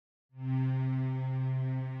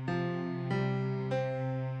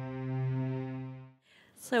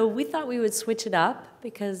So we thought we would switch it up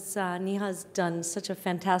because Neha's done such a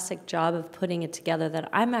fantastic job of putting it together that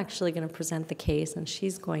I'm actually going to present the case, and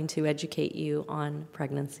she's going to educate you on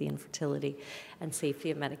pregnancy and fertility and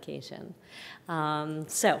safety of medication.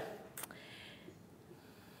 So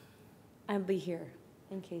I'll be here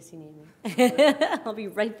in case you need me. I'll be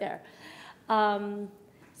right there.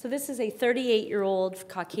 So this is a 38-year-old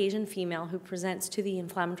Caucasian female who presents to the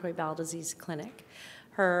Inflammatory Bowel Disease Clinic.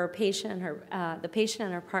 The patient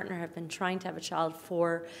and her partner have been trying to have a child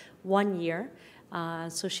for 1 year.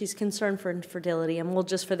 So she's concerned for infertility, and we'll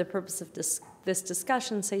just, for the purpose of this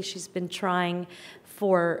discussion, say she's been trying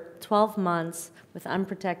for 12 months with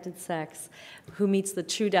unprotected sex, who meets the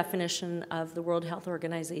true definition of the World Health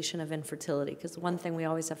Organization of infertility. Because one thing we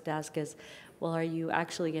always have to ask is, well, are you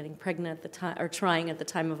actually getting pregnant at the time, or trying at the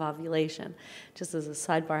time of ovulation? Just as a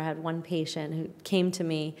sidebar, I had one patient who came to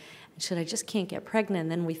me and said, I just can't get pregnant.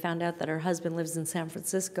 And then we found out that her husband lives in San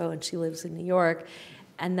Francisco and she lives in New York,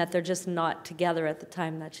 and that they're just not together at the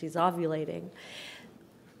time that she's ovulating.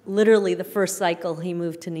 Literally the first cycle he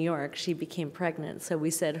moved to New York, she became pregnant. So we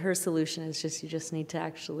said her solution is just, you just need to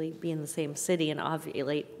actually be in the same city and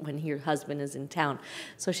ovulate when your husband is in town.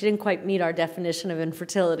 So she didn't quite meet our definition of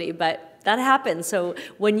infertility, but that happens. So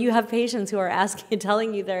when you have patients who are asking,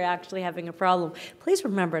 telling you they're actually having a problem, please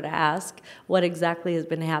remember to ask what exactly has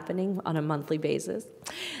been happening on a monthly basis.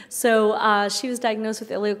 So she was diagnosed with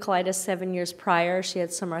ileocolitis 7 years prior. She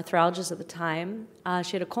had some arthralgias at the time.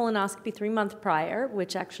 She had a colonoscopy 3 months prior,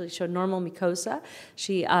 which actually showed normal mucosa.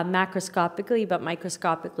 She macroscopically but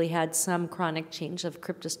microscopically had some chronic change of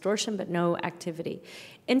cryptostortion, but no activity.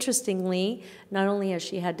 Interestingly, not only has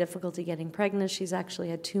she had difficulty getting pregnant, she's actually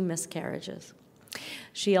had 2 miscarriages.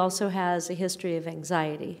 She also has a history of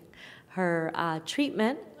anxiety. Her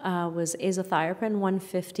treatment was azathioprine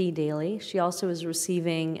 150 daily. She also is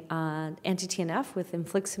receiving anti-TNF with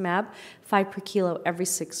infliximab 5 per kilo every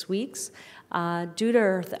 6 weeks. Due to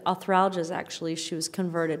her arthralgias, actually, she was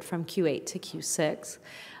converted from Q8 to Q6.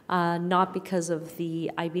 Not because of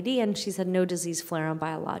the IBD, and she's had no disease flare on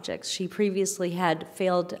biologics. She previously had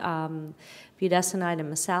failed budesonide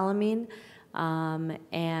and mesalamine,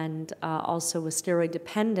 and also was steroid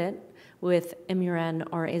dependent with Imuran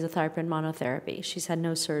or azathioprine monotherapy. She's had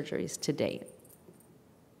no surgeries to date.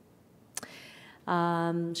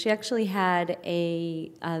 She actually had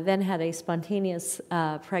then had a spontaneous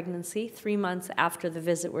pregnancy 3 months after the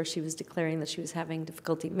visit where she was declaring that she was having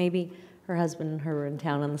difficulty. Maybe her husband and her were in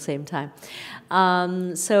town on the same time.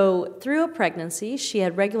 So through a pregnancy, she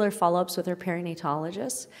had regular follow-ups with her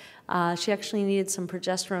perinatologist. She actually needed some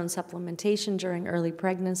progesterone supplementation during early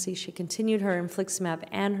pregnancy. She continued her infliximab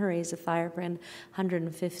and her azathioprine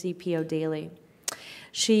 150 PO daily.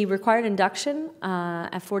 She required induction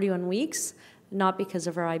at 41 weeks. Not because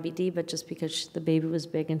of her IBD, but just because the baby was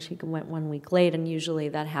big and she went 1 week late, and usually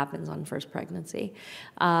that happens on first pregnancy.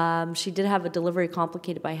 She did have a delivery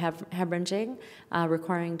complicated by hemorrhaging,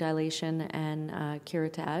 requiring dilation and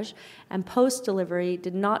curettage, and post-delivery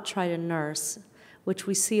did not try to nurse, which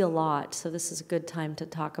we see a lot, so this is a good time to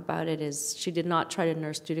talk about it, is she did not try to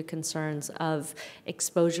nurse due to concerns of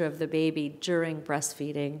exposure of the baby during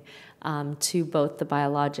breastfeeding to both the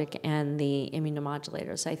biologic and the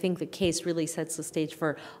immunomodulators. I think the case really sets the stage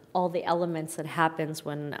for all the elements that happens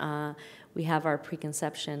when we have our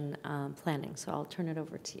preconception planning. So I'll turn it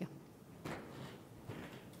over to you.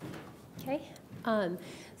 Okay.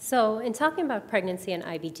 So in talking about pregnancy and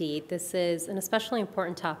IBD, this is an especially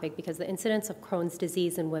important topic because the incidence of Crohn's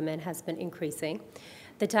disease in women has been increasing.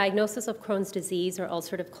 The diagnosis of Crohn's disease or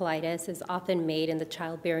ulcerative colitis is often made in the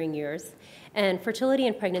childbearing years, and fertility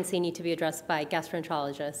and pregnancy need to be addressed by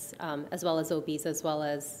gastroenterologists, as well as OBs, as well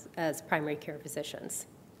as primary care physicians.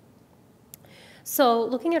 So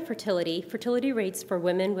looking at fertility, fertility rates for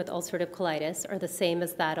women with ulcerative colitis are the same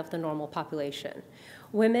as that of the normal population.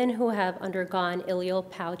 Women who have undergone ileal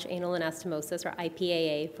pouch anal anastomosis, or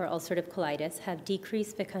IPAA, for ulcerative colitis have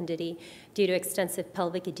decreased fecundity due to extensive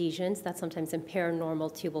pelvic adhesions that sometimes impair normal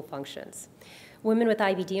tubal functions. Women with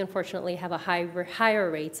IBD, unfortunately, have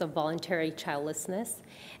higher rates of voluntary childlessness,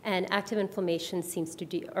 and active inflammation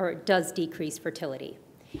does decrease fertility.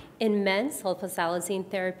 In men, sulfasalazine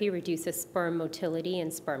therapy reduces sperm motility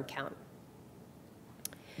and sperm count.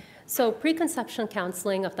 So preconception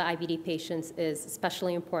counseling of the IBD patients is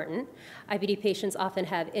especially important. IBD patients often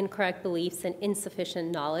have incorrect beliefs and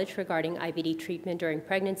insufficient knowledge regarding IBD treatment during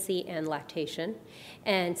pregnancy and lactation.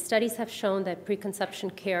 And studies have shown that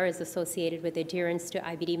preconception care is associated with adherence to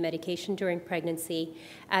IBD medication during pregnancy,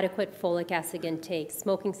 adequate folic acid intake,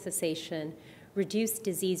 smoking cessation, reduced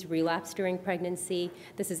disease relapse during pregnancy.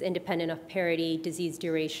 This is independent of parity, disease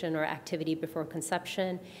duration, or activity before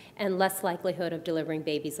conception, and less likelihood of delivering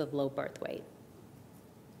babies of low birth weight.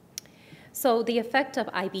 So the effect of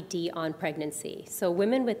IBD on pregnancy. So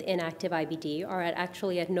women with inactive IBD are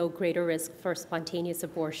actually at no greater risk for spontaneous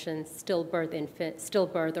abortion,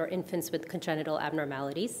 stillbirth, or infants with congenital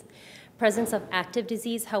abnormalities. Presence of active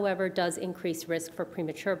disease, however, does increase risk for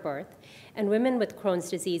premature birth, and women with Crohn's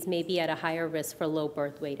disease may be at a higher risk for low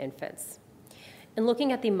birth weight infants. In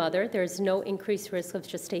looking at the mother, there is no increased risk of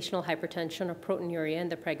gestational hypertension or proteinuria in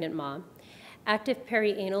the pregnant mom. Active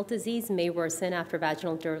perianal disease may worsen after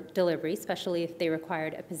vaginal delivery, especially if they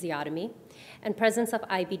required episiotomy, and presence of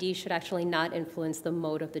IBD should actually not influence the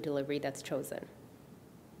mode of the delivery that's chosen.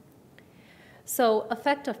 So,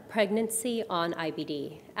 effect of pregnancy on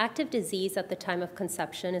IBD. Active disease at the time of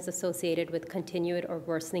conception is associated with continued or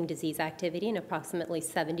worsening disease activity in approximately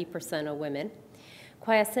 70% of women.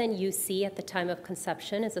 Quiescent UC at the time of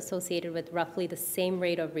conception is associated with roughly the same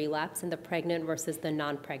rate of relapse in the pregnant versus the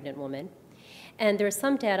non-pregnant woman. And there's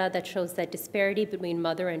some data that shows that disparity between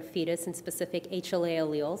mother and fetus in specific HLA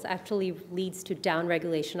alleles actually leads to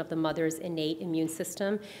downregulation of the mother's innate immune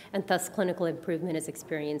system, and thus clinical improvement is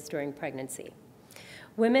experienced during pregnancy.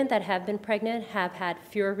 Women that have been pregnant have had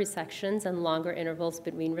fewer resections and longer intervals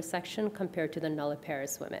between resection compared to the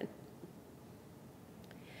nulliparous women.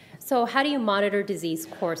 So how do you monitor disease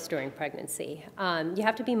course during pregnancy? You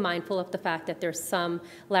have to be mindful of the fact that there's some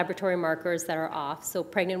laboratory markers that are off. So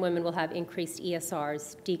pregnant women will have increased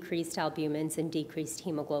ESRs, decreased albumins, and decreased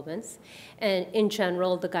hemoglobins. And in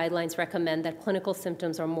general, the guidelines recommend that clinical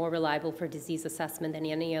symptoms are more reliable for disease assessment than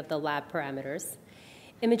any of the lab parameters.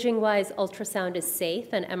 Imaging-wise, ultrasound is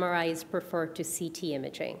safe, and MRI is preferred to CT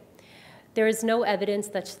imaging. There is no evidence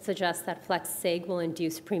that suggests that flex-sig will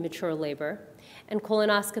induce premature labor, and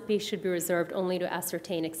colonoscopy should be reserved only to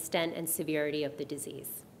ascertain extent and severity of the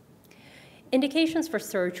disease. Indications for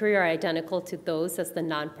surgery are identical to those as the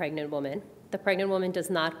non-pregnant woman. The pregnant woman does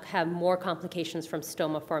not have more complications from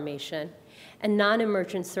stoma formation, and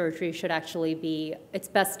non-emergent surgery should actually be, it's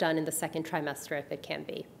best done in the second trimester if it can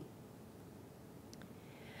be.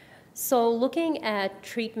 So looking at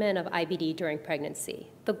treatment of IBD during pregnancy,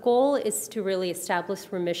 the goal is to really establish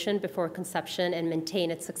remission before conception and maintain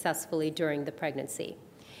it successfully during the pregnancy.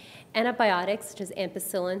 Antibiotics such as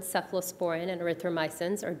ampicillin, cephalosporin, and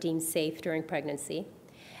erythromycins are deemed safe during pregnancy.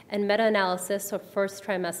 And meta-analysis of first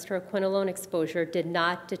trimester quinolone exposure did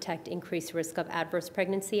not detect increased risk of adverse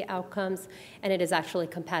pregnancy outcomes, and it is actually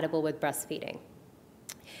compatible with breastfeeding.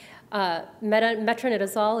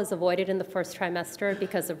 Metronidazole is avoided in the first trimester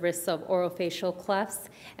because of risks of orofacial clefts,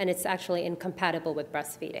 and it's actually incompatible with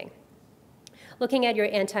breastfeeding. Looking at your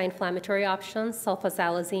anti-inflammatory options,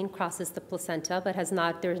 sulfasalazine crosses the placenta, but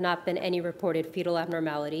there's not been any reported fetal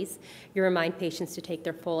abnormalities. You remind patients to take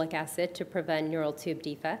their folic acid to prevent neural tube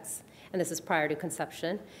defects, and this is prior to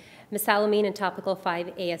conception. Mesalamine and topical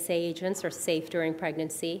 5-ASA agents are safe during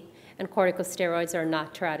pregnancy, and corticosteroids are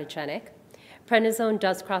not teratogenic. Prednisone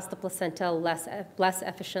does cross the placenta less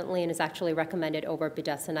efficiently and is actually recommended over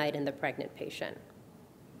budesonide in the pregnant patient.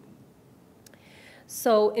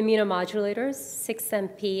 So immunomodulators,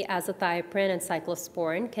 6-MP, azathioprine, and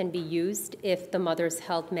cyclosporin can be used if the mother's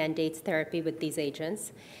health mandates therapy with these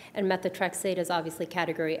agents. And methotrexate is obviously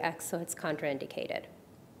category X, so it's contraindicated.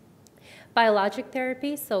 Biologic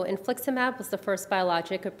therapy, so infliximab was the first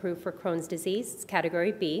biologic approved for Crohn's disease, it's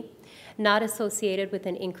category B, not associated with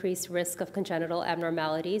an increased risk of congenital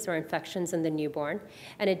abnormalities or infections in the newborn,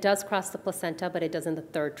 and it does cross the placenta, but it does in the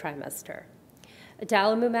third trimester.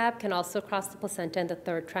 Adalimumab can also cross the placenta in the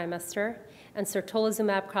third trimester, and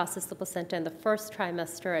certolizumab crosses the placenta in the first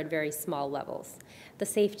trimester at very small levels. The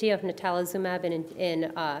safety of natalizumab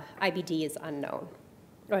in IBD is unknown,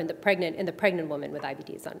 or in the pregnant woman with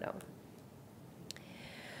IBD is unknown.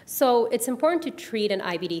 So it's important to treat an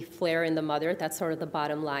IBD flare in the mother. That's sort of the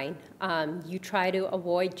bottom line. You try to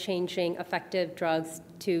avoid changing effective drugs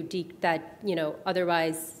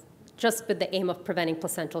otherwise just with the aim of preventing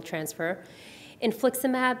placental transfer.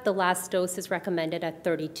 Infliximab, the last dose is recommended at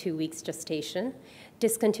 32 weeks gestation.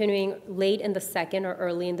 Discontinuing late in the second or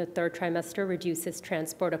early in the third trimester reduces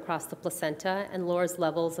transport across the placenta and lowers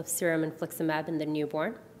levels of serum infliximab in the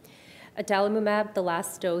newborn. Adalimumab, the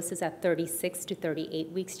last dose is at 36 to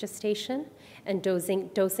 38 weeks gestation, and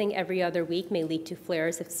dosing every other week may lead to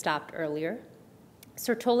flares if stopped earlier.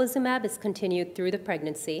 Certolizumab is continued through the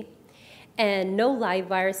pregnancy, and no live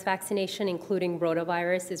virus vaccination, including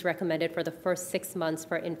rotavirus, is recommended for the first 6 months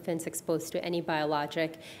for infants exposed to any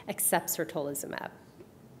biologic except certolizumab.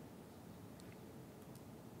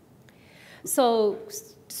 So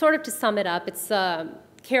sort of to sum it up, it's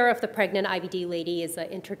care of the pregnant IBD lady is an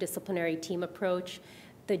interdisciplinary team approach.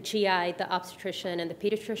 The GI, the obstetrician, and the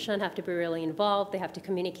pediatrician have to be really involved. They have to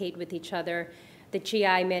communicate with each other. The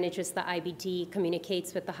GI manages the IBD,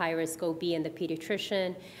 communicates with the high-risk OB and the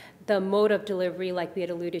pediatrician. The mode of delivery, like we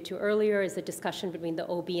had alluded to earlier, is a discussion between the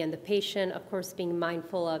OB and the patient, of course being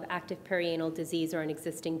mindful of active perianal disease or an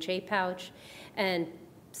existing J-pouch. And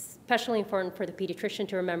especially important for the pediatrician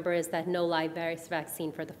to remember is that no live virus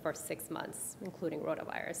vaccine for the first 6 months, including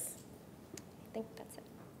rotavirus. I think that's